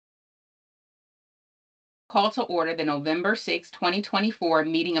call to order the November 6, 2024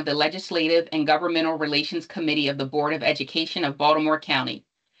 meeting of the Legislative and Governmental Relations Committee of the Board of Education of Baltimore County.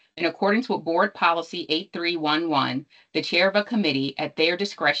 In accordance with Board Policy 8311, the chair of a committee, at their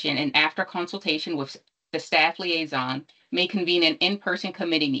discretion and after consultation with the staff liaison, may convene an in-person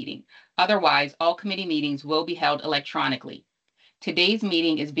committee meeting. Otherwise, all committee meetings will be held electronically. Today's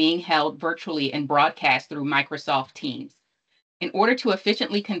meeting is being held virtually and broadcast through Microsoft Teams. In order to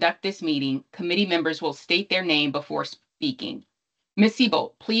efficiently conduct this meeting, committee members will state their name before speaking. Ms.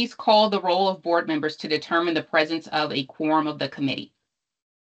 Siebold, please call the roll of board members to determine the presence of a quorum of the committee.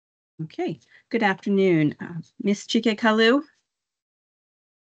 Okay, good afternoon. Ms. Chikekalu?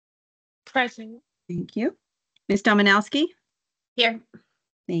 Present. Thank you. Ms. Dominowski? Here.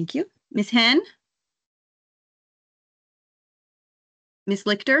 Thank you. Ms. Henn? Ms.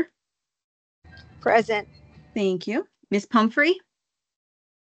 Lichter? Present. Thank you. Ms. Pumphrey?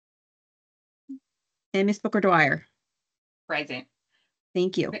 And Ms. Booker-Dwyer? Present.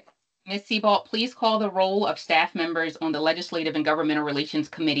 Thank you. Ms. Siebold, please call the roll of staff members on the Legislative and Governmental Relations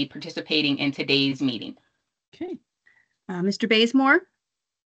Committee participating in today's meeting. Okay. Mr. Bazemore?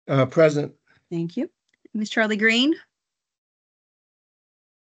 Present. Thank you. Ms. Charlie Green?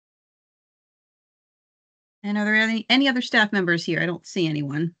 And are there any other staff members here? I don't see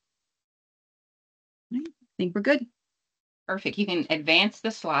anyone. I think we're good. Perfect. You can advance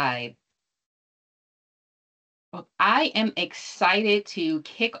the slide. Well, I am excited to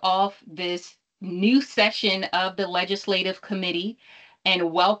kick off this new session of the Legislative Committee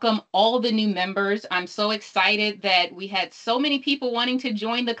and welcome all the new members. I'm so excited that we had so many people wanting to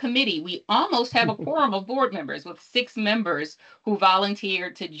join the committee. We almost have a quorum of board members with 6 members who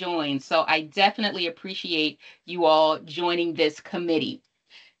volunteered to join. So I definitely appreciate you all joining this committee.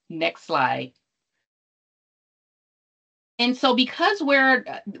 Next slide. And so because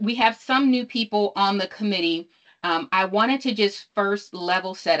we have some new people on the committee, I wanted to just first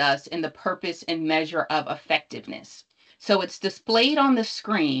level set us in the purpose and measure of effectiveness. So it's displayed on the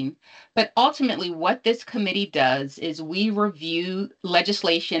screen, but ultimately what this committee does is we review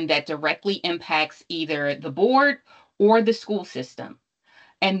legislation that directly impacts either the board or the school system.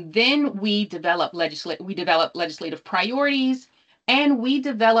 And then we develop legislative priorities, and we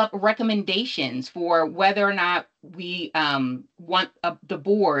develop recommendations for whether or not we want the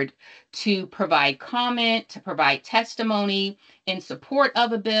board to provide comment, to provide testimony in support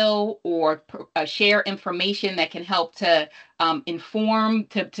of a bill, or share information that can help to inform,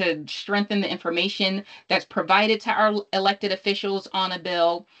 to strengthen the information that's provided to our elected officials on a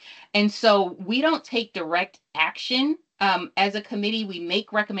bill. And so we don't take direct action. As a committee, we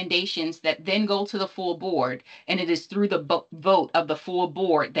make recommendations that then go to the full board, and it is through the vote of the full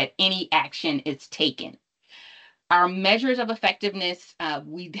board that any action is taken. Our measures of effectiveness,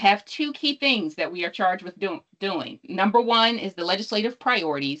 we have 2 key things that we are charged with doing. Number 1 is the legislative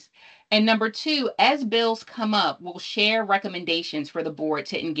priorities, and number 2, as bills come up, we'll share recommendations for the board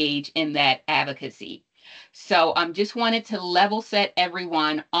to engage in that advocacy. So just wanted to level set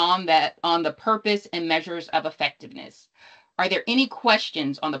everyone on the purpose and measures of effectiveness. Are there any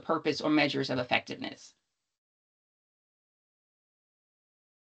questions on the purpose or measures of effectiveness?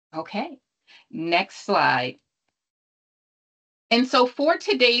 Okay, next slide. And so for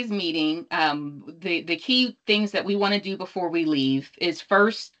today's meeting, the key things that we want to do before we leave is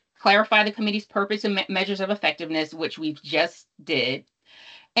first clarify the committee's purpose and measures of effectiveness, which we've just did.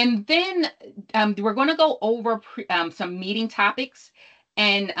 And then we're going to go over some meeting topics,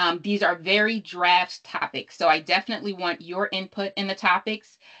 and these are very draft topics. So I definitely want your input in the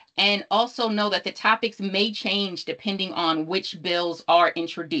topics, and also know that the topics may change depending on which bills are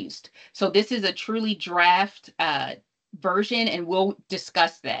introduced. So this is a truly draft version, and we'll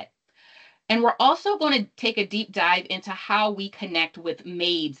discuss that. And we're also going to take a deep dive into how we connect with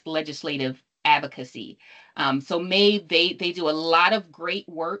MAID's legislative advocacy. So MAID, they do a lot of great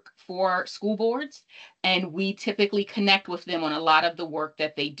work for school boards, and we typically connect with them on a lot of the work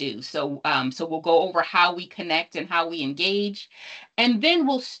that they do. So we'll go over how we connect and how we engage, and then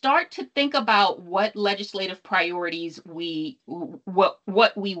we'll start to think about what legislative priorities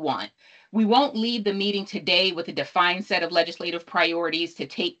what we want. We won't leave the meeting today with a defined set of legislative priorities to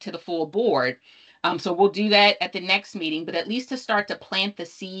take to the full board. So we'll do that at the next meeting, but at least to start to plant the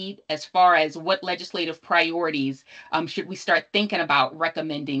seed as far as what legislative priorities should we start thinking about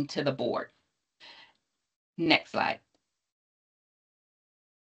recommending to the board. Next slide.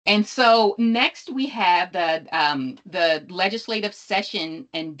 And so next we have the legislative session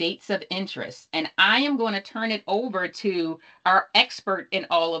and dates of interest. And I am going to turn it over to our expert in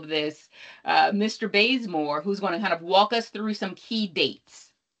all of this, Mr. Bazemore, who's going to kind of walk us through some key dates.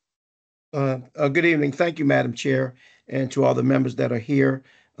 Good evening. Thank you, Madam Chair, and to all the members that are here.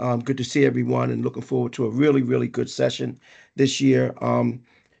 Good to see everyone and looking forward to a really, really good session this year.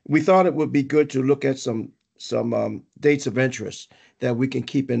 We thought it would be good to look at some dates of interest that we can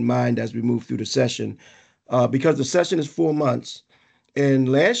keep in mind as we move through the session, because the session is 4 months, and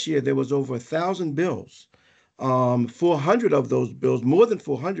last year there was over 1,000 bills. 400 of those bills, more than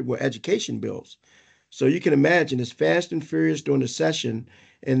 400, were education bills. So you can imagine it's fast and furious during the session,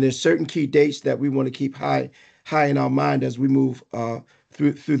 and there's certain key dates that we want to keep high in our mind as we move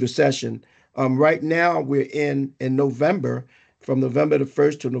through the session. Right now, we're in November. From November the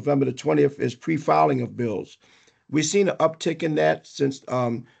 1st to November the 20th is pre-filing of bills. We've seen an uptick in that since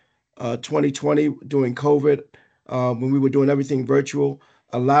 2020 during COVID, when we were doing everything virtual.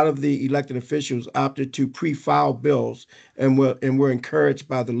 A lot of the elected officials opted to pre-file bills, and were encouraged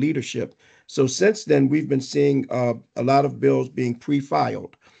by the leadership. So since then, we've been seeing a lot of bills being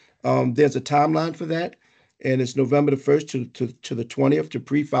pre-filed. There's a timeline for that, and it's November the 1st to the 20th to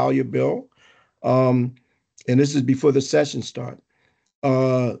pre-file your bill. Um, and this is before the session start.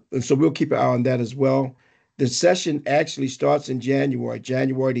 And so we'll keep an eye on that as well. The session actually starts in January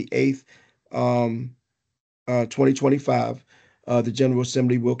the 8th, 2025. The General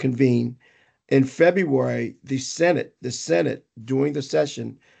Assembly will convene. In February, the Senate, during the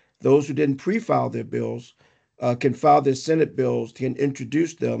session, those who didn't pre-file their bills can file their Senate bills, can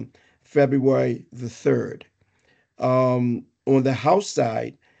introduce them February the 3rd. On the House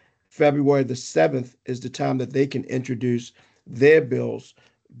side, February the 7th is the time that they can introduce their bills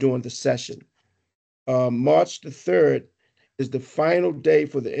during the session. March the 3rd is the final day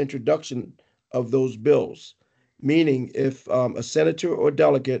for the introduction of those bills, meaning if a senator or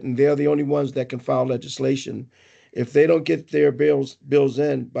delegate, and they're the only ones that can file legislation, if they don't get their bills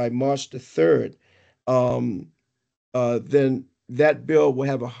in by March the 3rd, um, then that bill will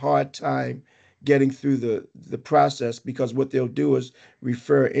have a hard time getting through the process, because what they'll do is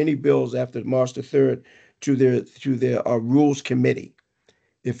refer any bills after March the 3rd to their Rules Committee.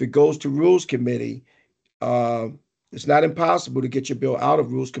 If it goes to Rules Committee, uh, it's not impossible to get your bill out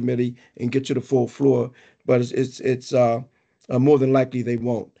of Rules Committee and get to the full floor, but it's more than likely they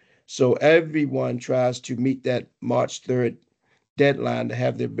won't. So everyone tries to meet that March 3rd deadline to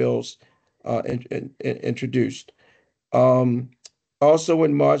have their bills introduced. Um, Also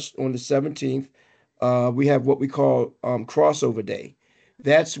in March on the 17th, we have what we call crossover day.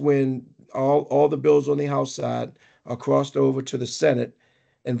 That's when all the bills on the House side are crossed over to the Senate,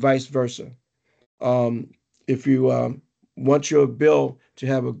 and vice versa. Um, if you want your bill to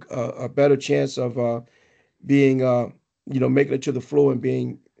have a better chance of being, making it to the floor and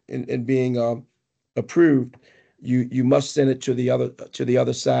being approved, you must send it to the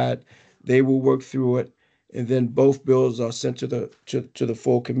other side. They will work through it, and then both bills are sent to the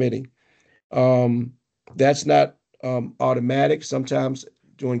full committee. Um, that's not automatic. Sometimes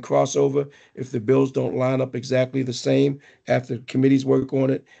during crossover, if the bills don't line up exactly the same after committees work on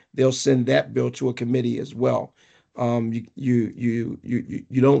it, they'll send that bill to a committee as well. You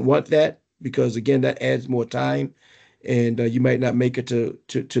don't want that, because again, that adds more time, and you might not make it to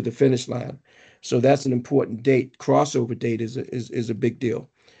the finish line. So that's an important date. Crossover date is a big deal.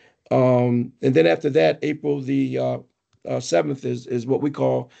 And then after that, April the 7th is what we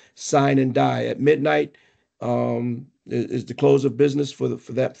call sign and die. At midnight is the close of business for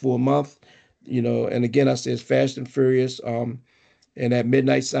a month. And again, I say it's fast and furious. And at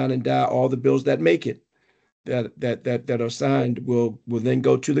midnight, sign and die. All the bills that make it, that are signed, will then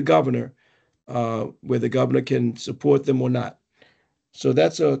go to the governor, where the governor can support them or not. So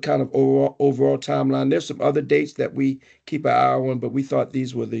that's a kind of overall timeline. There's some other dates that we keep an eye on, but we thought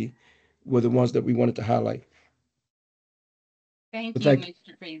these were the ones that we wanted to highlight. Thank But you, thank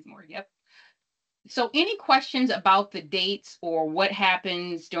Mr. Bazemore. Yep. So any questions about the dates or what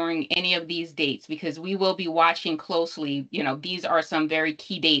happens during any of these dates? Because we will be watching closely. These are some very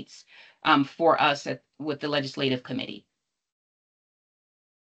key dates for us with the Legislative Committee.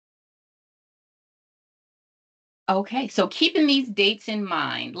 Okay, so keeping these dates in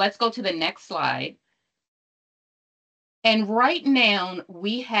mind, let's go to the next slide. And right now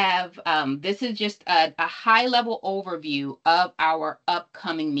we have, this is just a high level overview of our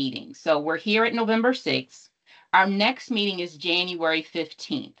upcoming meetings. So we're here at November 6th. Our next meeting is January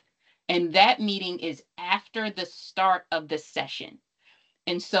 15th. And that meeting is after the start of the session.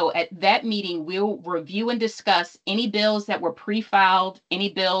 And so at that meeting, we'll review and discuss any bills that were pre-filed, any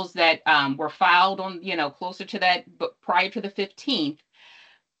bills that were filed on, closer to that, but prior to the 15th.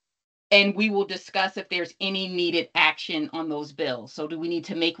 And we will discuss if there's any needed action on those bills. So do we need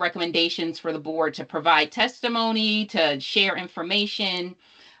to make recommendations for the board to provide testimony, to share information?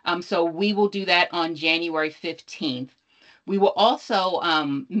 So we will do that on January 15th. We will also,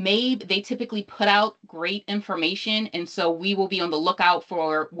 MABE, they typically put out great information. And so we will be on the lookout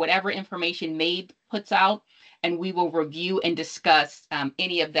for whatever information MABE puts out, and we will review and discuss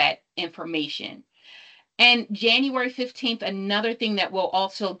any of that information. And January 15th, another thing that we'll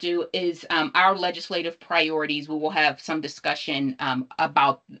also do is our legislative priorities. We will have some discussion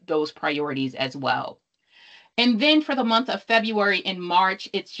about those priorities as well. And then for the month of February and March,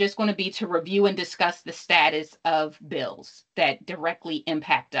 it's just going to be to review and discuss the status of bills that directly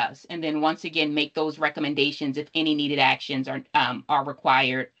impact us. And then once again, make those recommendations if any needed actions are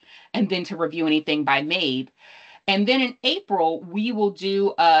required. And then to review anything by MABE. And then in April, we will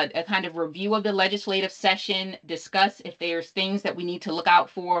do a kind of review of the legislative session, discuss if there's things that we need to look out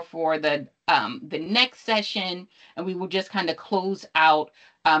for the next session, and we will just kind of close out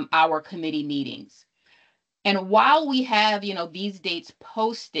our committee meetings. And while we have, these dates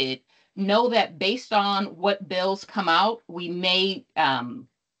posted, know that based on what bills come out, we may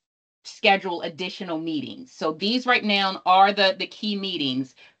schedule additional meetings. So these right now are the key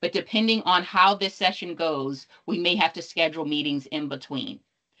meetings, but depending on how this session goes, we may have to schedule meetings in between.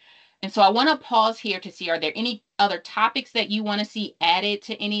 And so I want to pause here to see, are there any other topics that you want to see added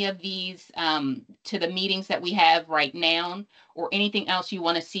to any of these, to the meetings that we have right now, or anything else you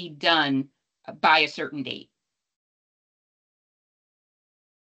want to see done by a certain date?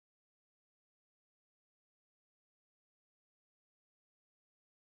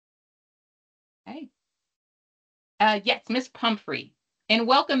 Okay. Yes, Miss Pumphrey. And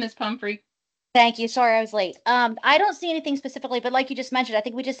welcome, Miss Pumphrey. Thank you. Sorry, I was late. I don't see anything specifically, but like you just mentioned, I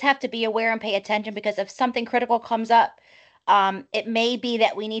think we just have to be aware and pay attention, because if something critical comes up, it may be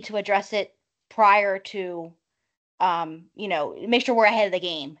that we need to address it prior to, make sure we're ahead of the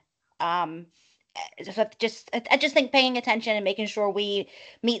game. So I just think paying attention and making sure we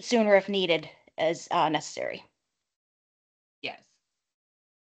meet sooner if needed is necessary. Yes.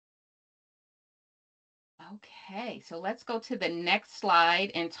 Okay, so let's go to the next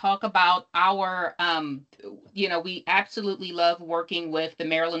slide and talk about our, we absolutely love working with the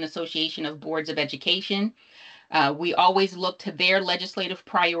Maryland Association of Boards of Education. We always look to their legislative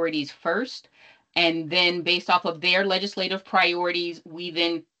priorities first, and then based off of their legislative priorities, we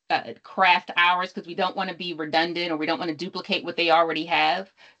then craft ours, because we don't want to be redundant or we don't want to duplicate what they already have.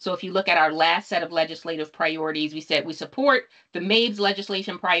 So if you look at our last set of legislative priorities, we said we support the MABE's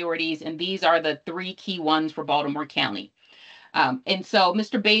legislation priorities, and these are the 3 key ones for Baltimore County. And so,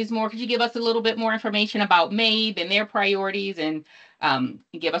 Mr. Bazemore, could you give us a little bit more information about MABE and their priorities, and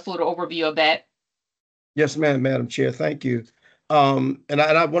give us a little overview of that? Yes, ma'am, Madam Chair. Thank you. And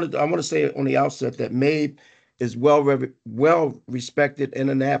I want to say on the outset that MABE is well respected in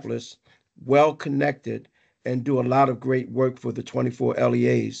Annapolis, well connected, and do a lot of great work for the 24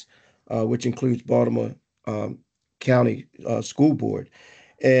 LEAs, which includes Baltimore County School Board.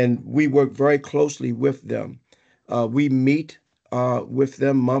 And we work very closely with them. We meet with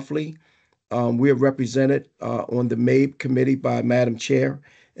them monthly. We are represented on the MABE committee by Madam Chair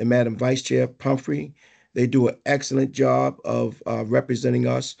and Madam Vice Chair Pumphrey. They do an excellent job of representing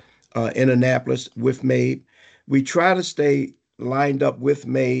us in Annapolis with MABE. We try to stay lined up with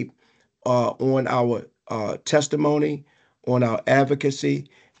MABE on our testimony, on our advocacy,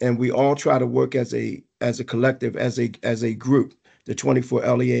 and we all try to work as a collective, as a group, the 24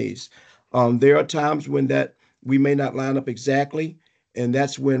 LEAs. There are times when that we may not line up exactly, and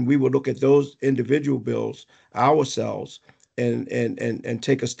that's when we will look at those individual bills ourselves and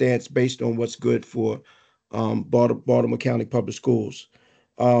take a stance based on what's good for Baltimore County Public Schools.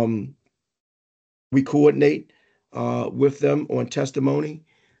 We coordinate with them on testimony.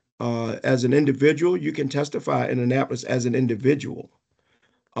 As an individual, you can testify in Annapolis as an individual.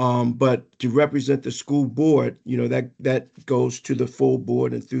 But to represent the school board, that goes to the full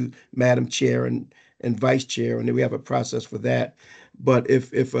board and through Madam Chair and Vice Chair, and then we have a process for that. But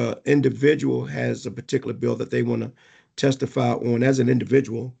if an individual has a particular bill that they want to testify on as an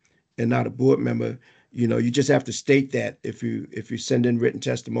individual and not a board member, you just have to state that if you send in written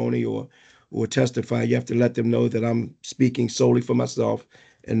testimony or testify, you have to let them know that I'm speaking solely for myself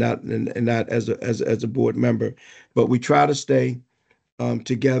and not as a board member. But we try to stay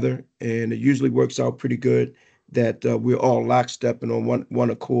together, and it usually works out pretty good that we're all lockstep and on one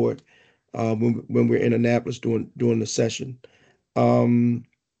accord when we're in Annapolis during the session. I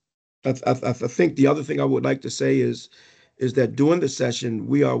think the other thing I would like to say is that during the session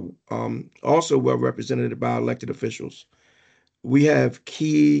we are also well represented by elected officials. We have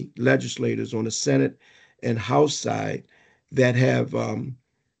key legislators on the Senate and House side that have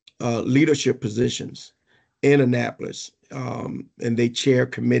leadership positions in Annapolis. and they chair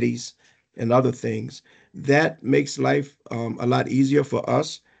committees and other things. That makes life a lot easier for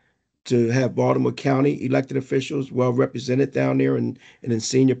us to have Baltimore County elected officials well represented down there and in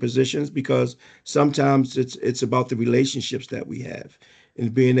senior positions, because sometimes it's about the relationships that we have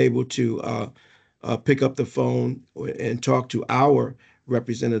and being able to pick up the phone and talk to our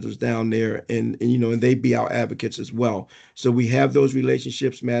representatives down there, and and they be our advocates as well. So we have those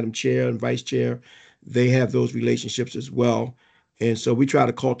relationships, Madam Chair and Vice Chair. They have those relationships as well. And so we try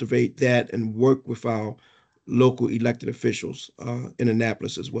to cultivate that and work with our local elected officials in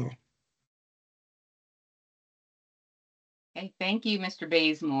Annapolis as well. Okay, thank you, Mr.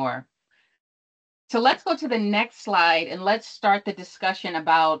 Bazemore. So let's go to the next slide and let's start the discussion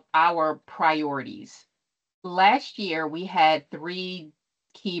about our priorities. Last year, we had three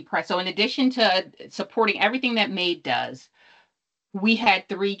key so in addition to supporting everything that MABE does, we had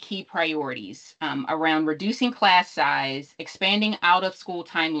three key priorities around reducing class size, expanding out of school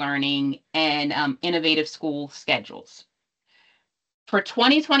time learning, and innovative school schedules. For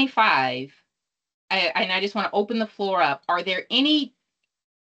 2025, and I just want to open the floor up, are there any,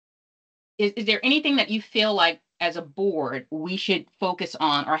 is there anything that you feel like as a board we should focus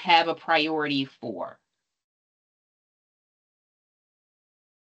on or have a priority for?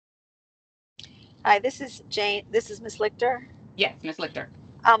 Hi, this is Jane. This is Ms. Lichter. Yes, Ms. Lichter.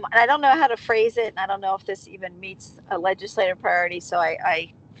 And I don't know how to phrase it, and I don't know if this even meets a legislative priority, so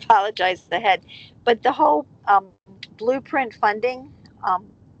I apologize ahead. But the whole blueprint funding,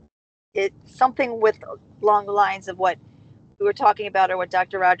 it's something with along the lines of what we were talking about or what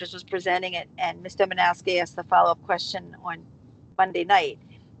Dr. Rogers was presenting it, and Ms. Dominowski asked the follow-up question on Monday night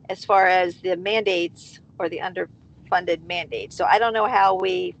as far as the mandates or the underfunded mandates. So I don't know how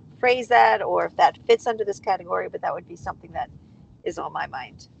we phrase that or if that fits under this category, but that would be something that is on my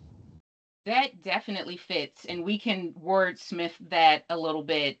mind. That definitely fits, and we can wordsmith that a little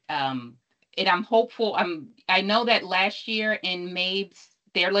bit. And I'm hopeful. I know that last year in MABE's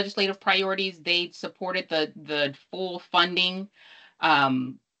their legislative priorities, they supported the full funding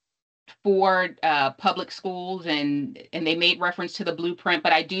for public schools, and they made reference to the blueprint.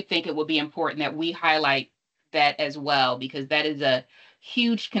 But I do think it will be important that we highlight that as well, because that is a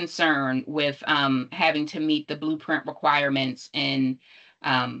huge concern with having to meet the blueprint requirements and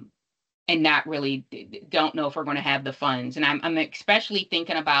not really don't know if we're going to have the funds. And I'm especially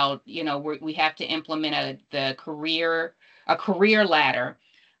thinking about, we have to implement a career ladder,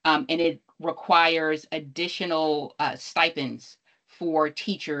 and it requires additional stipends for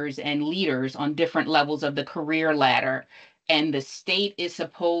teachers and leaders on different levels of the career ladder. And the state is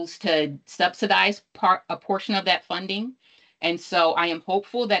supposed to subsidize a portion of that funding. And so I am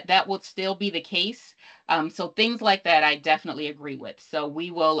hopeful that that will still be the case. So things like that, I definitely agree with. So we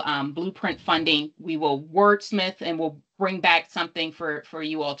will blueprint funding, we will wordsmith, and we'll bring back something for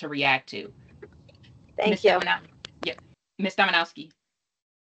you all to react to. Thank you. Yep. Ms. Dominowski.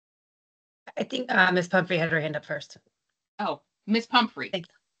 I think Ms. Pumphrey had her hand up first. Oh, Ms. Pumphrey. Thanks.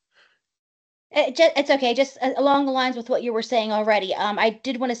 It's okay. Just along the lines with what you were saying already. I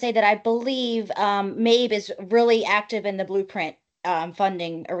did want to say that I believe MABE is really active in the blueprint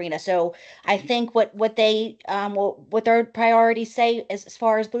funding arena. So I think what their priorities say as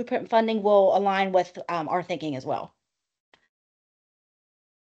far as blueprint funding will align with our thinking as well.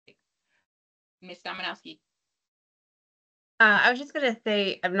 Ms. Dominowski. I was just going to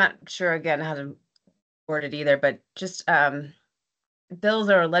say, I'm not sure again how to word it either, but just bills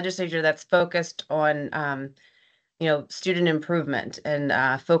or a legislature that's focused on, student improvement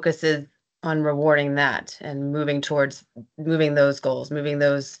and focuses on rewarding that and moving towards moving those goals, moving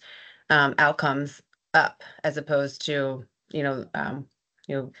those outcomes up, as opposed to,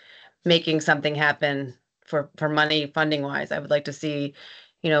 making something happen for money funding wise. I would like to see,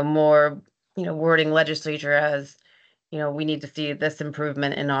 more, wording legislature as, we need to see this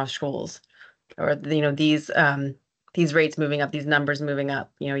improvement in our schools, or, these rates moving up, these numbers moving up,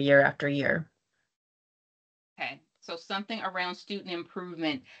 year after year. Okay, so something around student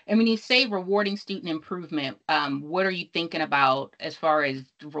improvement. And when you say rewarding student improvement, what are you thinking about as far as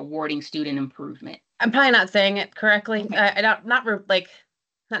rewarding student improvement? I'm probably not saying it correctly. Okay. I don't, not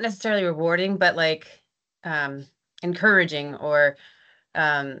necessarily rewarding, but encouraging or,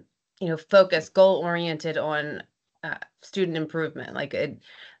 focus, goal oriented on student improvement, like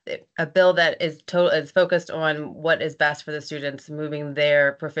a bill that is focused on what is best for the students, moving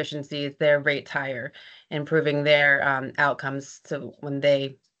their proficiencies, their rates higher, improving their outcomes. So when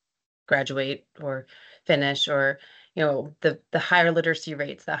they graduate or finish, or the higher literacy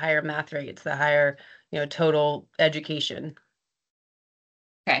rates, the higher math rates, the higher total education.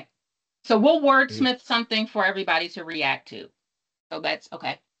 Okay. So we'll wordsmith something for everybody to react to. So that's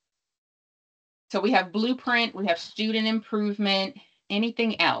okay. So we have blueprint, we have student improvement,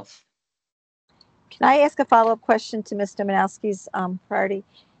 anything else? Can I ask a follow-up question to Mr. Manowski's priority?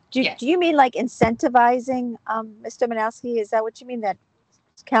 Yes. Do you mean like incentivizing, Mr. Manowski? Is that what you mean, that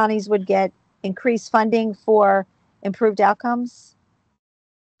counties would get increased funding for improved outcomes?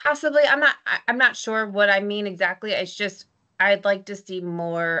 Possibly. I'm not sure what I mean exactly. It's just I'd like to see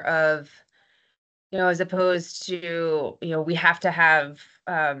more of, as opposed to, we have to have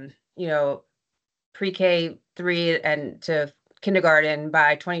pre-K 3 and to kindergarten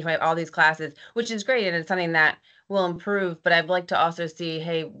by 2020, all these classes, which is great and it's something that will improve, but I'd like to also see,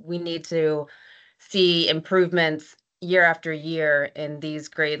 hey, we need to see improvements year after year in these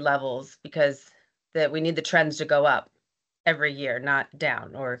grade levels because that we need the trends to go up every year, not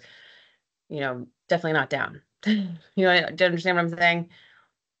down, or definitely not down. Do you understand what I'm saying?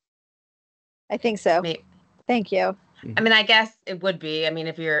 I think so. Maybe. Thank you. I mean, I guess it would be. I mean,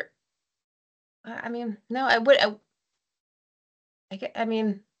 if you're, no, I would. I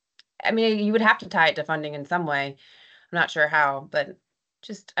mean, you would have to tie it to funding in some way. I'm not sure how, but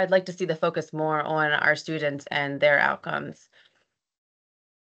just I'd like to see the focus more on our students and their outcomes.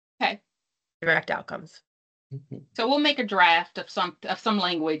 Okay. Direct outcomes. So we'll make a draft of some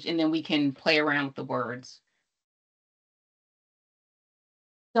language and then we can play around with the words.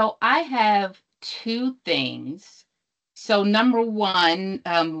 So I have two things. So number one,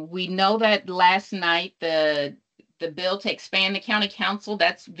 we know that last night the bill to expand the county council,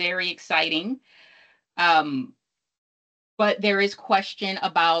 that's very exciting. But there is question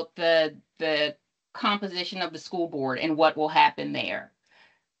about the composition of the school board and what will happen there.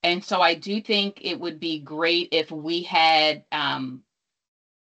 And so I do think it would be great if we had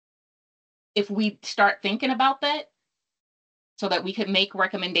if we start thinking about that so that we could make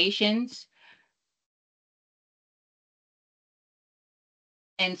recommendations.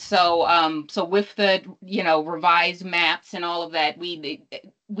 And so so with the revised maps and all of that, we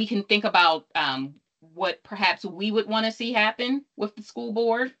can think about what perhaps we would want to see happen with the school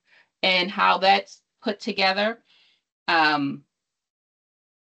board and how that's put together.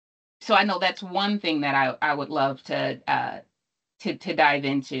 So I know that's one thing that I would love to dive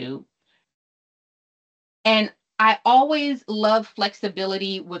into. And I always love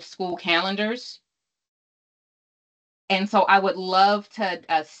flexibility with school calendars. And so I would love to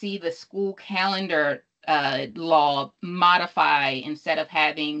see the school calendar law modify instead of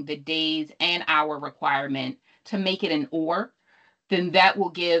having the days and hour requirement to make it an or. Then that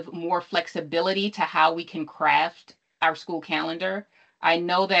will give more flexibility to how we can craft our school calendar. I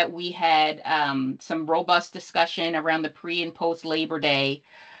know that we had some robust discussion around the pre and post Labor Day,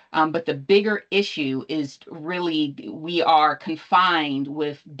 but the bigger issue is really we are confined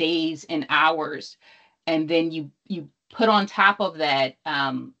with days and hours, and then you put on top of that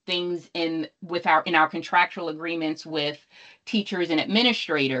things in our contractual agreements with teachers and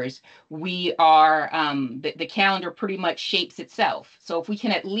administrators. We are the calendar pretty much shapes itself. So if we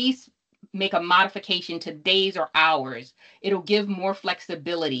can at least make a modification to days or hours, it'll give more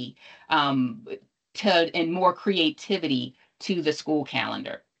flexibility and more creativity to the school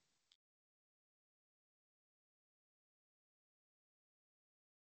calendar.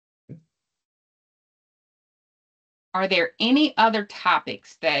 Are there any other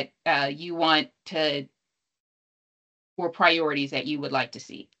topics that you want to, or priorities that you would like to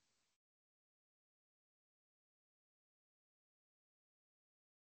see?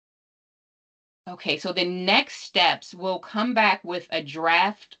 Okay, so the next steps, we'll come back with a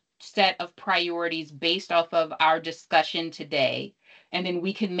draft set of priorities based off of our discussion today. And then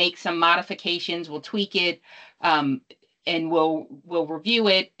we can make some modifications, we'll tweak it, and we'll review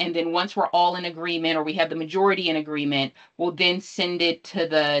it. And then once we're all in agreement, or we have the majority in agreement, we'll then send it to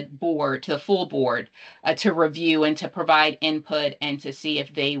the board, to the full board, to review and to provide input and to see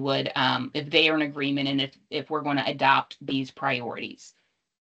if they would, if they are in agreement and if we're going to adopt these priorities.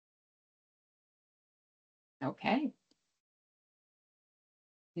 Okay.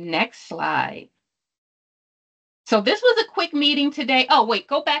 Next slide. So this was a quick meeting today. Oh, wait,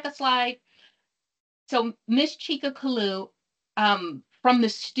 go back a slide. So Ms. Chika Kalu, from the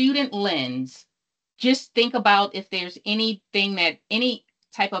student lens, just think about if there's anything any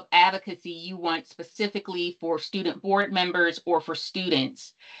type of advocacy you want specifically for student board members or for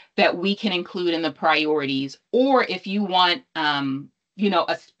students that we can include in the priorities, or if you want,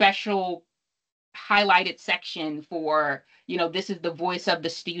 a special highlighted section for, this is the voice of the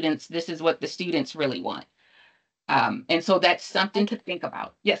students. This is what the students really want. And so that's something to think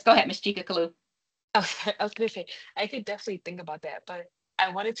about. Yes, go ahead, Ms. Chika Kalu. Oh, I was gonna say, I could definitely think about that, but I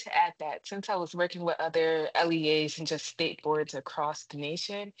wanted to add that since I was working with other LEAs and just state boards across the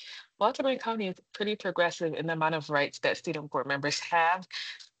nation, Baltimore County is pretty progressive in the amount of rights that student board members have.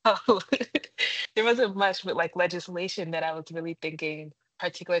 So there wasn't much with like legislation that I was really thinking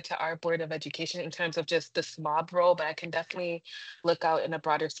particular to our Board of Education in terms of just the SMOB role, but I can definitely look out in a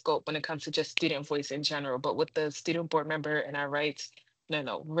broader scope when it comes to just student voice in general. But with the student board member and our rights,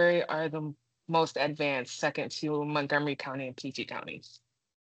 no, we are the most advanced, second to Montgomery County and PG County.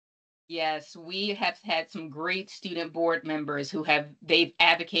 Yes, we have had some great student board members who they've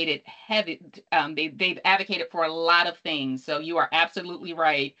advocated they've advocated for a lot of things. So you are absolutely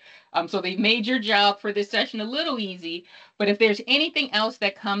right. So they've made your job for this session a little easy. But if there's anything else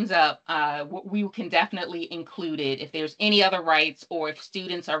that comes up, we can definitely include it. If there's any other rights or if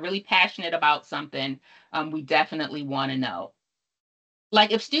students are really passionate about something, we definitely want to know.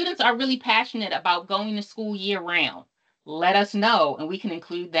 Like if students are really passionate about going to school year round, let us know and we can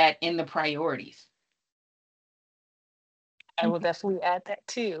include that in the priorities. I will definitely add that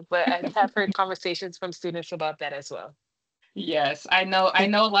too, but I have heard conversations from students about that as well. Yes, I know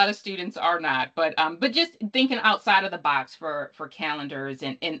a lot of students are not, but just thinking outside of the box for calendars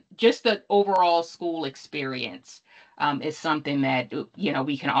and just the overall school experience is something that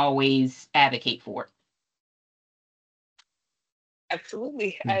we can always advocate for.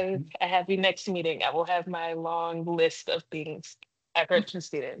 Absolutely. Mhm. I have the next meeting. I will have my long list of things I've heard from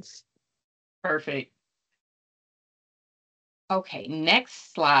students. Perfect. Okay,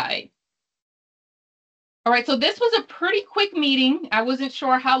 next slide. All right, so this was a pretty quick meeting. I wasn't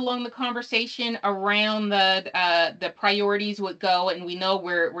sure how long the conversation around the priorities would go, and we know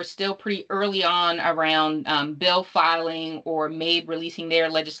we're still pretty early on around bill filing or MABE releasing their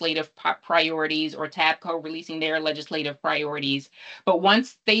legislative priorities or TABCO releasing their legislative priorities. But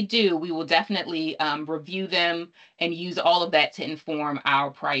once they do, we will definitely review them and use all of that to inform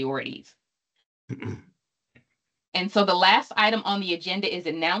our priorities. And so the last item on the agenda is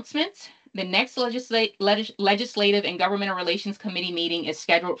announcements. The next Legislative and Governmental Relations Committee meeting is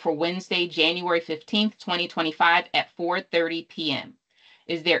scheduled for Wednesday, January 15th, 2025 at 4:30 p.m.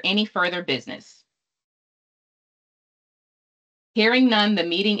 Is there any further business? Hearing none, the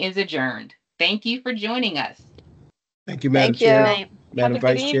meeting is adjourned. Thank you for joining us. Thank you, Madam Thank you. Chair, Right. Madam Have a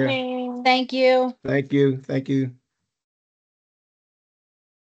good Vice Chair. evening. Thank you. Thank you. Thank you.